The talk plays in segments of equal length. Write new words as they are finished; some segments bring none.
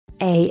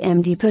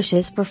AMD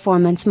pushes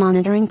performance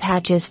monitoring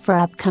patches for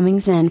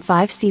upcoming Zen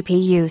 5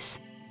 CPUs.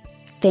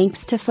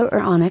 Thanks to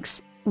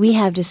Phoronix, we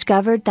have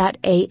discovered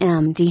that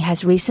AMD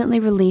has recently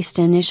released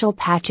initial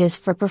patches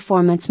for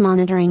performance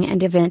monitoring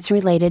and events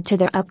related to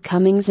their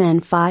upcoming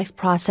Zen 5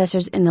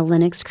 processors in the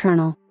Linux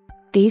kernel.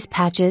 These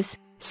patches,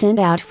 sent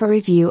out for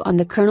review on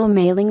the kernel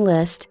mailing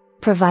list,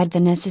 provide the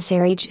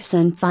necessary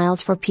JSON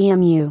files for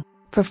PMU,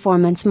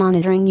 Performance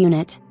Monitoring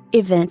Unit,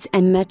 events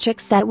and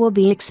metrics that will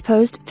be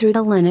exposed through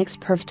the Linux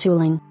perf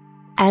tooling.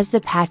 As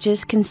the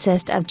patches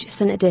consist of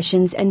JSON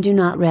additions and do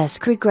not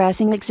risk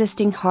regressing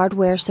existing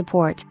hardware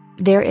support,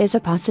 there is a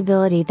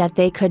possibility that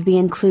they could be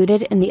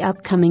included in the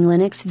upcoming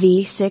Linux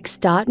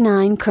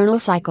v6.9 kernel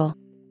cycle.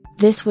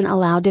 This would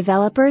allow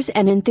developers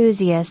and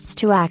enthusiasts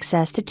to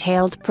access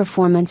detailed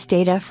performance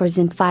data for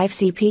Zen 5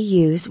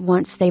 CPUs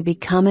once they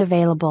become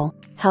available,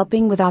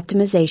 helping with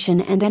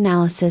optimization and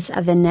analysis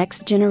of the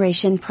next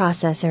generation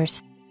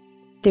processors.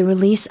 The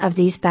release of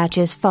these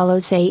patches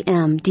follows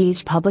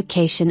AMD's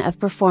publication of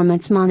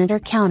Performance Monitor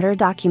Counter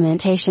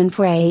documentation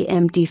for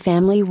AMD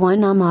Family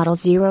 1A Model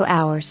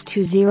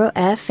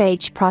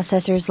 0-20FH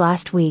processors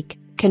last week,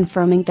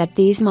 confirming that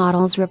these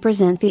models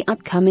represent the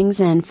upcoming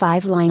Zen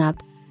 5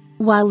 lineup.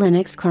 While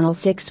Linux kernel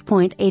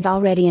 6.8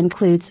 already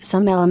includes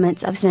some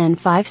elements of Zen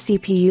 5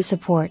 CPU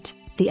support,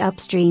 the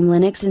upstream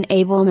Linux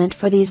enablement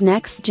for these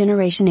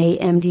next-generation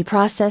AMD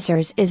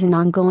processors is an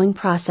ongoing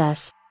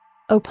process.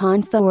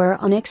 Upon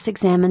Phoronix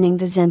examining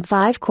the Zen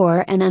 5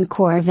 core and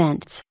uncore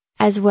events,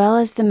 as well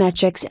as the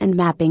metrics and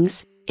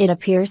mappings, it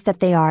appears that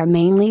they are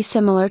mainly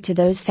similar to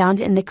those found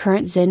in the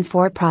current Zen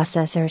 4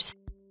 processors.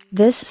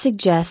 This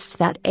suggests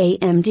that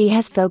AMD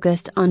has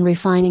focused on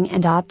refining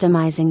and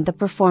optimizing the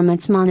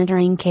performance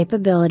monitoring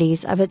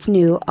capabilities of its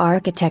new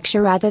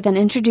architecture rather than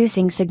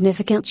introducing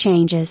significant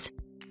changes.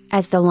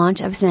 As the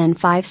launch of Zen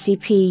 5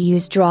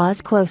 CPUs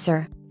draws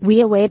closer,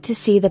 we await to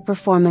see the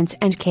performance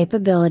and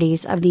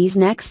capabilities of these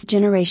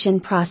next-generation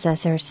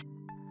processors.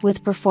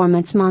 With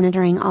performance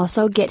monitoring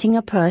also getting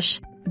a push,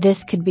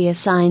 this could be a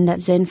sign that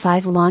Zen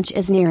 5 launch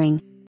is nearing.